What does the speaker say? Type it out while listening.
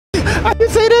I can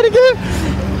say that again.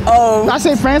 Oh. I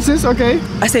say Francis, okay.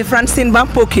 I say Francine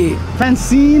Bampoki.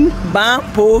 Francine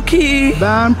Bampoki.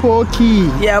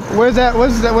 Bampoki. Yep. Where's that? What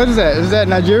is that? Is that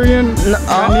Nigerian?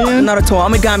 Ghanaian? Not at all.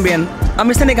 I'm a Gambian. I'm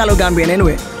a Senegalo-Gambian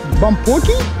anyway.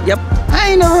 Bampoki? Yep. I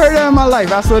ain't never heard that in my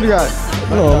life, I swear to God.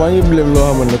 No, man, you blame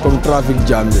lo xamne comme traffic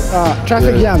jam bi.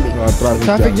 Traffic jam bi.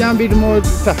 Traffic jam bi mo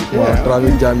tax.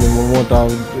 Traffic jam bi mo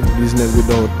tax business bi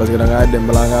doot parce que da nga dem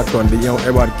bala nga ton di ñew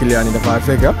ebat client yi dafa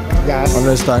fekk.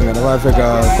 Understand nga dafa fekk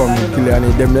comme client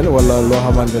yi dem len wala lo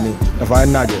xamanteni dafa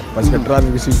naaje parce que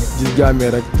traffic bi ci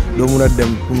jamé rek do mëna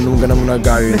dem pour nu gëna mëna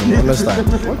gaawé understand.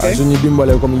 Suñu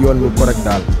dimbalé comme yoon bi correct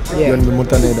dal. Yoon bi mu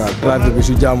tané dal. Traffic bi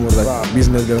su jamul rek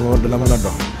business bi dana mëna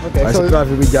dox. Parce que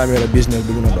traffic bi jamé rek business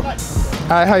bi mëna dox.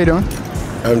 Hi, how you doing?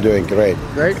 I'm doing great.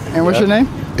 Great. And what's your name?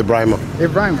 Ibrahim.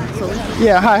 Ibrahim.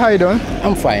 Yeah, hi, how you doing?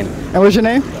 I'm fine. And what's your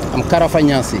name? I'm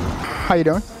Karafanyasi. How you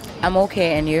doing? I'm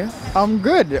okay, and you? I'm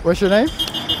good. What's your name?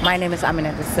 My name is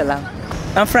Aminata Silla.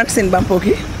 I'm Francine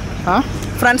Bampoki. Huh?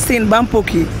 Francine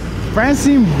Bampoki.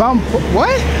 Francine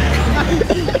what?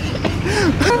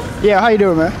 Yeah, how you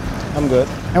doing, man? I'm good.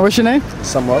 And what's your name?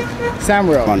 Samuel.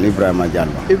 Samuel. I'm Ibrahim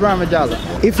Ajalo. Ibrahim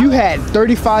Ajalo. If you had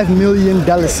 $35 million,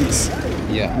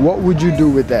 Yeah. what would you do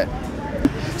with that?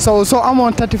 So I'm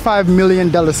on $35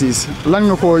 million. Lang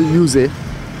nga ko use it.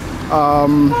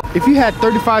 If you had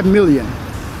 $35 million,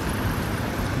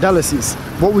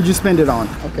 what would you spend it on?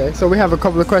 Okay, so we have a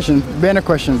couple of questions. Banner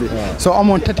questions. Yeah. So I'm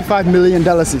on $35 million.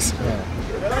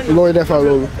 Lord, that's all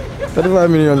over. $35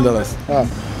 million.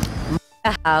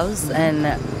 A house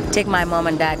and take my mom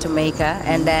and dad to Jamaica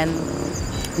and then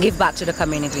give back to the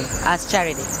community as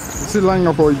charity. Si lang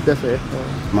nga po defe.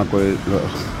 Makoy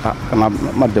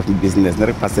ma def business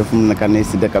rek parce que fu mu nekk nii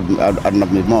si dëkk aduna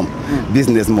bi moom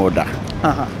business moo tax.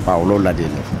 Waaw loolu la dee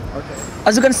def.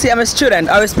 As you can see, I'm a student.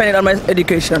 I will spend it on my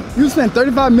education. You spent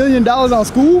 $35 million on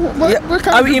school? What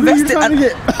kind I of will degree invest you it. trying to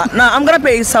get? Now I'm gonna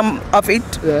pay some of it.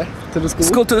 Yeah, to the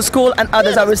school. To the school, and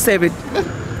others I will save it.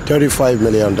 $35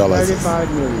 million. $35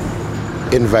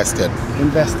 million. Invested.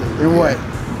 Invested in what?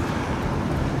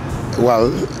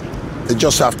 Well, you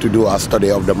just have to do a study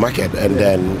of the market and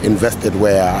then invest it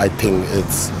where I think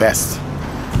it's best.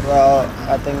 Well,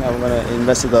 I think I'm gonna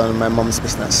invest it on my mom's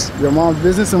business. Your mom's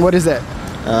business, and what is that?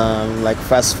 Like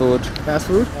fast food. Fast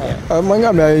food? Yeah.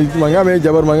 Mangame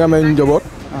jabar mangame njobot.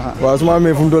 Wa suma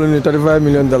me fu tole ni $35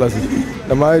 million.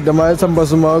 Damay samba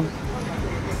suma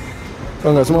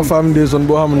nga suma femme de son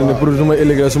bo xamne ne pour suma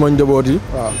élégué suma njobot yi.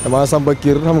 Dama samba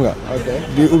kër xam nga.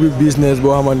 Di ubi business bo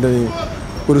xamanteni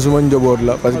pour suma njobot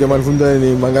la parce que man fu tole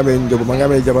ni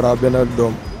mangame jabara ben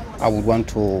dom. I would want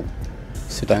to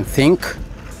sit and think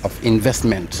of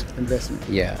investment. Investment.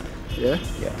 Yeah. Yeah?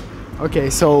 Yeah. Okay,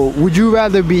 so would you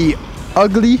rather be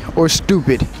ugly or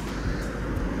stupid?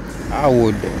 I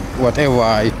would,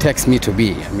 whatever it takes me to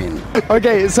be, I mean.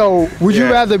 Okay, so would you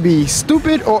rather be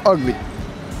stupid or ugly?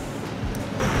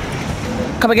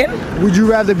 Come again? Would you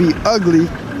rather be ugly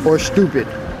or stupid?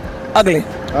 Ugly.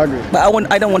 Ugly.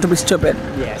 But I don't want to be stupid.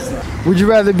 Yes. Would you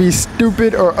rather be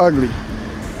stupid or ugly?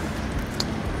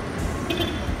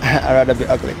 I'd rather be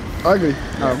ugly. Ugly.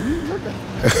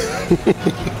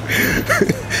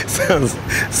 sounds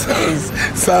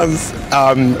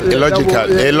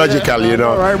illogical, you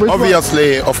know. Right,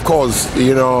 obviously, of course,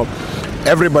 you know,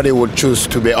 everybody would choose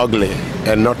to be ugly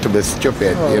and not to be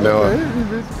stupid, you know.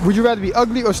 Okay. Would you rather be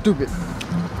ugly or stupid?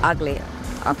 Ugly,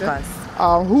 of course.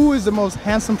 Who is the most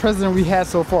handsome president we had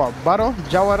so far? Barrow,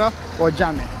 Jawara, or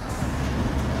Jammeh?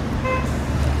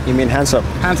 You mean handsome?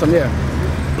 Handsome, yeah.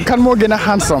 Kan mo gën a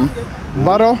handsome?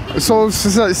 Barrow, so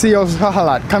see your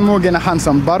halat. Kan mo gën a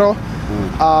handsome? Barrow,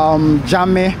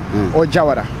 Jammeh, or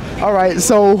Jawara? All right,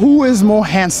 so who is more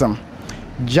handsome?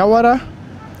 Jawara,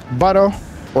 Barrow,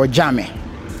 or Jammeh?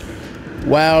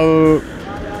 Well,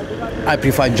 I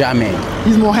prefer Jammeh.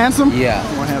 He's more handsome? Yeah.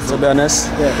 More handsome. To be honest,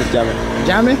 it's Jammeh.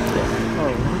 Jammeh? Yeah.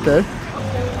 Oh, okay.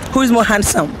 Who is more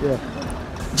handsome? Yeah.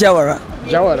 Jawara.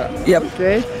 Jawara. Yep.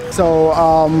 Okay. So,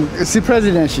 si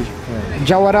presidency.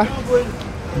 Jawara,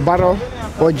 Barrow,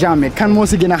 or Jammeh? Kan mo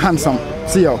si gën a handsome?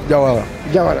 Si yow? Jawara.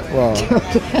 Jawara. Wow.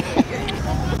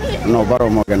 No, Barrow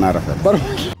mo gën a rafet. Barrow.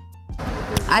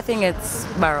 I think it's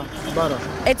Barrow. Barrow.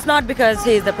 It's not because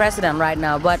he's the president right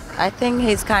now, but I think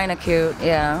he's kind of cute,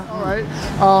 yeah. All right.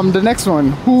 The next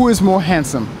one. Who is more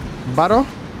handsome? Barrow,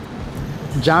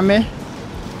 Jammeh,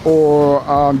 or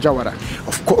Jawara?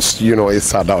 Of course, you know,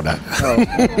 it's Sadauda.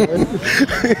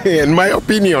 In my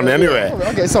opinion, anyway.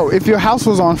 Okay, so if your house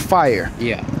was on fire,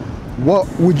 Yeah. what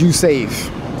would you save?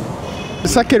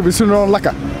 Sa kër bi su doon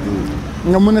lakka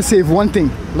nga mën a save one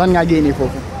thing, lan nga génnee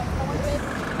foofu?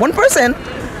 One person?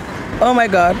 Oh my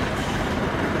God.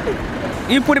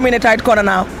 You put him in a tight corner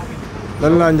now.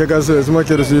 lan laa njëkk a sooyee suma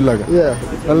kër suy laga. Yeah.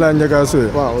 lan laa njëkk a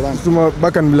sooyee. Wow. suma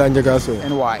bakkan bi laa njëkk a sooyee.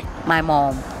 And why? My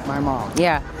mom. My mom.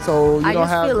 Yeah. So you I don't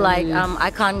just have feel like any-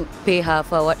 I can't pay her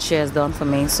for what she has done for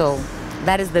me. So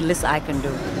that is the least I can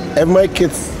do. If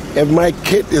my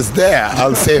kid is there,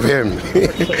 I'll save him.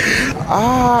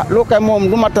 loo kay moom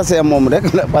lu ma tasee moom rek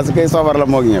parce que safar la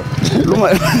moo ñëw lu ma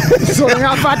So you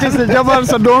have fàtte sa jabar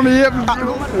sa doom yi yëpp.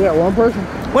 Yeah, one person.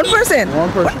 One person.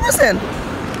 One person. One person.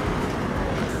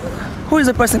 Who is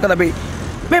the person gonna be?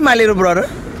 Maybe my little brother,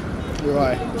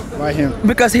 Why? Why him?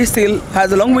 because he still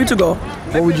has a long way to go.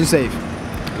 What would you save?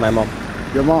 My mom.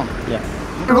 Your mom.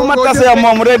 lu ma tasee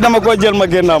moom rek dama ko jël ma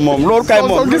génn moom loolu kay So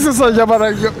moom this is sa jabar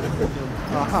rek.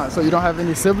 So you don't have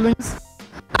any siblings?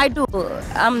 I do.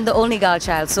 I'm the only girl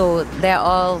child, so they're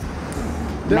all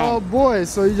They're men. all boys,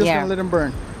 so you just Yeah. gonna let them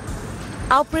burn.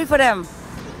 I'll pray for them.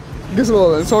 Gis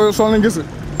loolu soo leen gisul.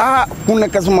 ku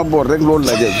nekk suma boor rek loolu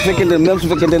la jël su fekkente ne même su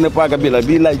fekkente ne paaka bi la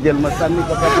bii lay jël ma sànni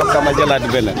ko fekk ma jëlaat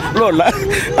beneen loolu la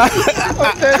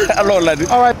loolu la di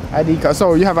All right. ID card.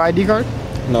 So you have an ID card?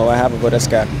 No, I have a voter's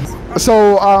card. So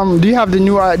do you have do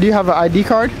you have an ID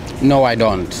card? No, I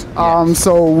don't.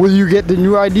 So will you get the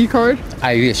new ID card?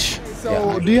 I wish.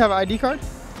 So do you have an ID card?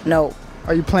 No.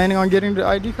 Are you planning on getting the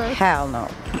ID card? Hell no.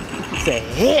 Say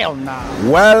hell no.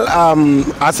 Well,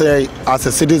 as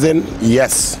a citizen,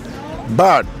 yes,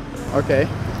 but Okay.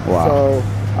 Wow. So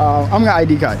I'm gonna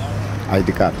ID card.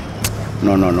 ID card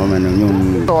non man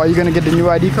ñun So are you gonna get the new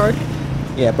ID card?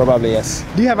 Yeah, probably yes.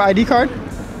 Do you have an ID card?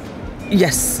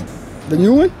 Yes. The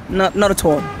new one? Not at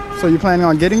all. So you're planning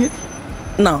on getting it?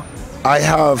 No. I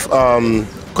have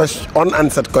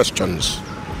unanswered questions.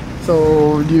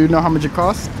 So do you know how much it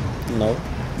costs? No.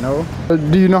 No.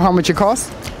 Do you know how much it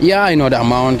costs? Yeah, I know the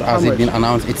amount as How it much? been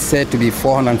announced. It's said to be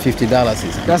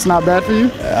 $450. That's not bad for you?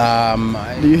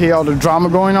 Do you hear all the drama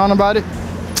going on about it?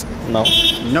 No.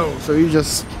 No. So you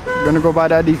just gonna go buy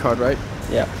the ID card, right?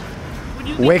 Yeah.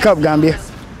 Wake up, Gambia.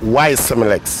 Why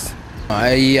Semilex?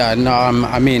 Yeah, no,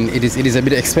 I mean it is a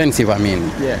bit expensive. I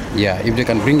mean, Yeah. If they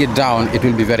can bring it down, it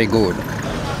will be very good.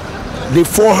 The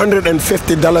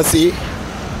 $450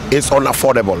 is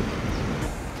unaffordable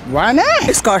Why not?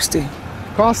 It's costly.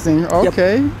 Costing.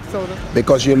 Okay. So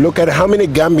because you look at how many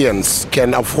Gambians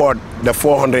can afford the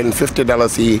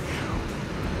 $450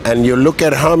 and you look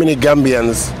at how many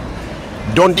Gambians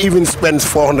don't even spend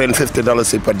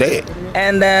 $450 per day.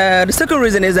 And the second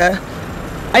reason is that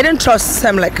I don't trust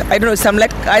Semlek. I don't know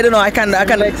Semlek. I don't know. I can.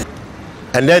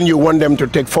 And then you want them to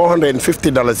take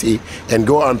 $450 and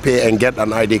go and pay and get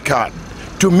an ID card.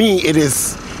 To me, it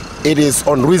is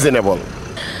unreasonable.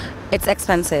 It's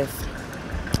expensive.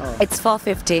 It's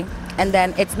 $450, and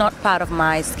then it's not part of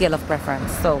my scale of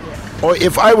preference. So Or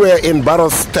if I were in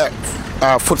Barrow's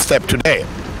footstep today,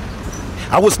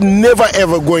 I was never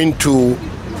ever going to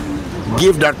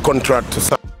give that contract to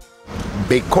someone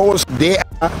because they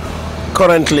are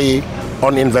currently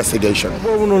on investigation.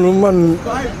 boobu noonu man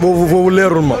boobu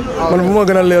leerul ma man bu ma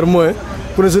gën a leer mooy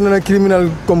pour su ne criminal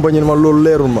compagnie ma loolu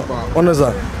leerul ma on est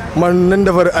ça man nañ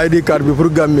defar ID card bi pour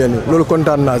Gambien yi loolu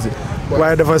kontaan naa si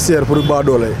waaye dafa seer pour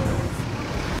baadoolo yi.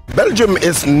 Belgium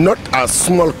is not a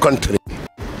small country.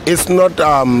 It's not,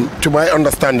 to my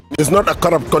understanding, it's not a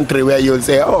corrupt country where you'll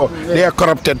say, oh, they are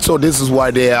corrupted, so this is why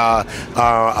they are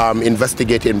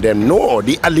investigating them. No,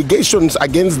 the allegations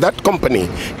against that company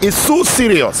is so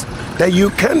serious that you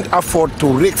can't afford to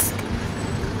risk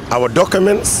our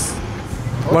documents.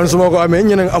 man su ma ko amee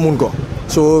ñeneen amun ko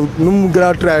so nu mu gën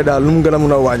a try daal nu mu gën a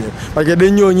mun a wàññi parce que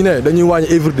dañ ñëw ñu ne dañuy wàññi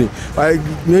everything waaye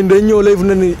ñun dañ ñëw léegi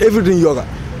ne ni everything yokka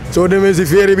soo demee si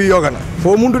féeri bi yokka na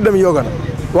foo muntu dem yokka na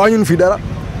wàññun fi dara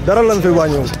lan fi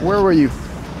wàññiwoon. where were you?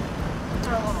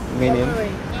 Meaning?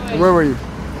 Where were you?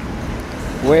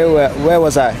 Where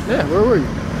was I? Yeah, where were you?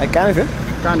 At Carnival?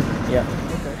 Carnival. Yeah.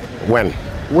 When?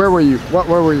 Where were you?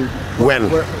 Where were you? When?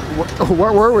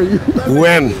 Where were you?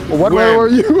 When? Where were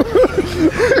you?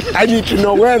 I need to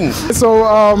know when. So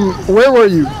where were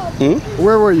you?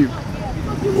 Where were you?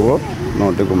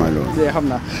 non dégguma loolu. Yeah, xam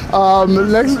naa.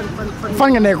 Léegi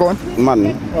fan nga nekkoon?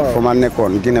 man fu ma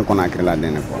nekkoon Guinée Conakry laa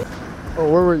nekkoon. Oh,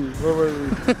 where were you? Where were you?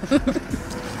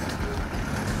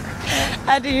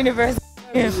 at the university.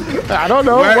 I don't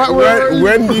know.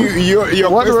 When do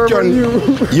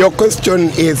your question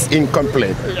is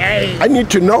incomplete. I need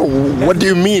to know what do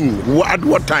you mean? At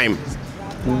what time?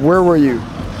 Where were you?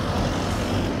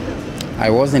 I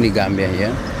was in the Gambia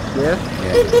here. Yeah.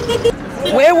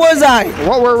 Where was I?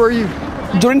 Where were you?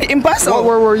 During the impasse?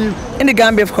 Where were you? In the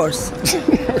Gambia, of course.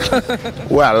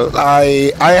 Well,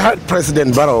 I heard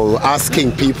President Barrow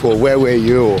asking people, where were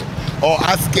you? Or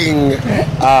asking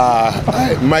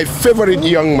my favorite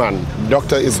young man,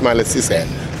 Dr. Ismail Cisse,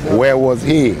 where was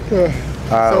he?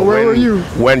 So where were you?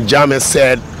 When Jammeh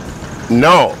said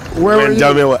no. Where were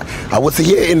you? I was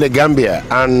here in the Gambia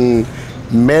and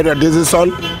made a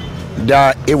decision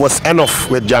that it was enough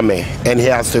with Jammeh and he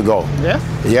has to go. Yeah?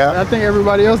 Yeah. I think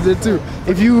everybody else did too.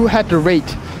 If you had to rate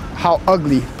how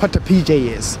ugly Pata PJ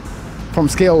is from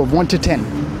scale of 1 to 10,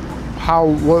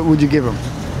 what would you give him?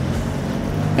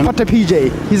 Pata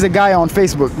PJ, he's a guy on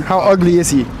Facebook. How ugly is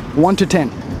he? 1 to 10.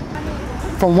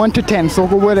 From 1 to 10, so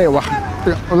whatever.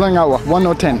 1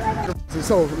 or 10.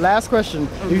 So last question.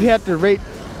 If you had to rate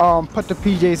Pata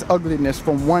PJ's ugliness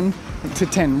from 1 to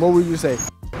 10, what would you say?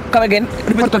 Come again.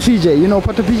 Pata PJ, you know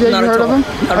Pata PJ? Not You heard at of him?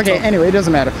 all. Not at Okay, all. anyway, it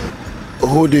doesn't matter.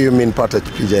 Who do you mean Pata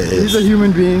PJ is? He's a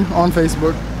human being on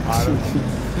Facebook.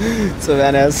 So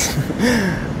Vanes,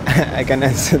 I can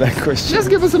answer that question. Just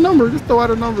give us a number. Just throw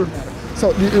out a number.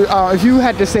 So if you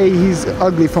had to say he's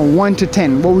ugly from 1 to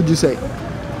 10, what would you say?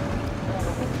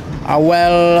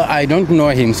 Well, I don't know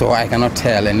him, so I cannot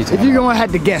tell anything. If you're going to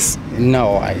have to guess.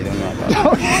 No, I don't know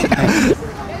about that.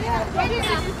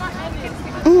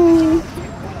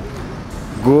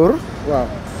 Gur, Wow.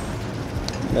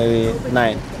 maybe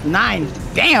 9. 9.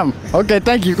 Damn. Okay,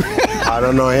 thank you. I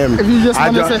don't know him. If you just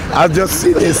wanna say- I've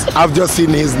just seen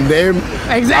his name.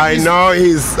 Exactly. I know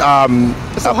he's So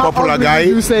a how popular ugly guy. would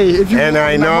you say if you And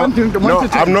I like know. 1 to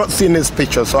 10? I've not seen his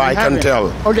picture, so I can Haven't.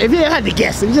 tell. Okay, if you had to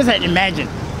guess, you just had to imagine.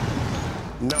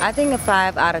 I think a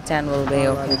 5 out of 10 will be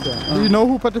okay. Do you know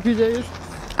who Pata PJ is?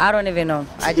 I don't even know.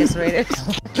 I just read it.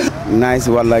 nice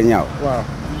wala ñaaw. Wow.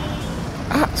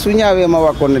 Su ñaawee ma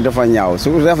wax ko ne dafa ñaaw su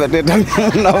rafetee tamit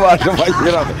na wax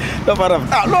dafa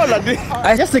rafet. Loolu la di.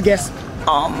 Just a guess.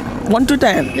 1 to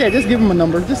 10. Yeah, just give him a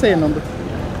number. Just say a number.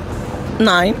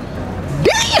 9.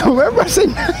 Damn, everybody say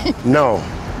 9. No.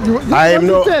 I am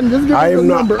not. 10. Just give I him a am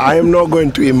not. number. I am not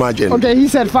going to imagine. Okay, he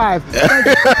said 5.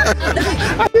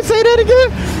 I can say that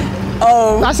again.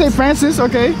 Oh, I say Francis,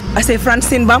 okay. I say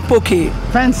Francine Bampoki.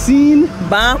 Francine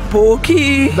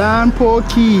Bampoki.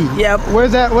 Bampoki. Yep.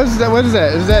 Where's that? What is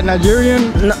that? Is that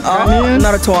Nigerian? No, Ghanaian?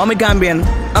 not at all. I'm a Gambian.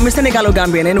 I'm a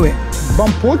Senegalo-Gambian anyway.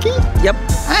 Bampoki? Yep.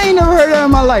 I ain't never heard of that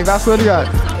in my life. I swear to God.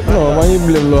 No, maa ngi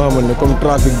blame loo xamante ne comme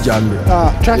traffic jam bi.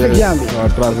 Traffic jam bi.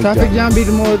 waaw Traffic jam bi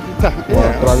moo tax.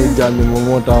 waaw traffic jam bi moom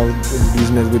moo tax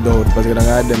business bi doxut parce que da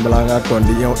ngaa dem balaa ngaa toon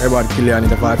di ñëw ebaat client yi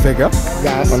dafa fekk.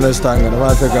 Gas. understand nga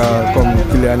dafa fekk comme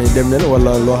client yi dem leen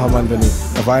wala loo xamante ni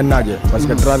dafay naaje. parce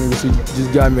que trafic bi su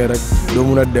jaamee rek doo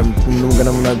mun a dem pour nu mu gën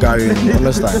a mun a gaawee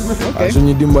understand. waaw su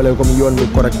ñu dimbalee comme yoon bi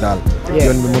correct daal.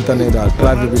 yoon bi mu tane daal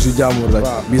trafic bi su jaamul rek.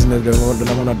 business bi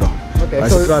dana mën a dox. waaye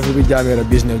su trafic bi jaamee rek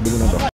business bi mun a dox.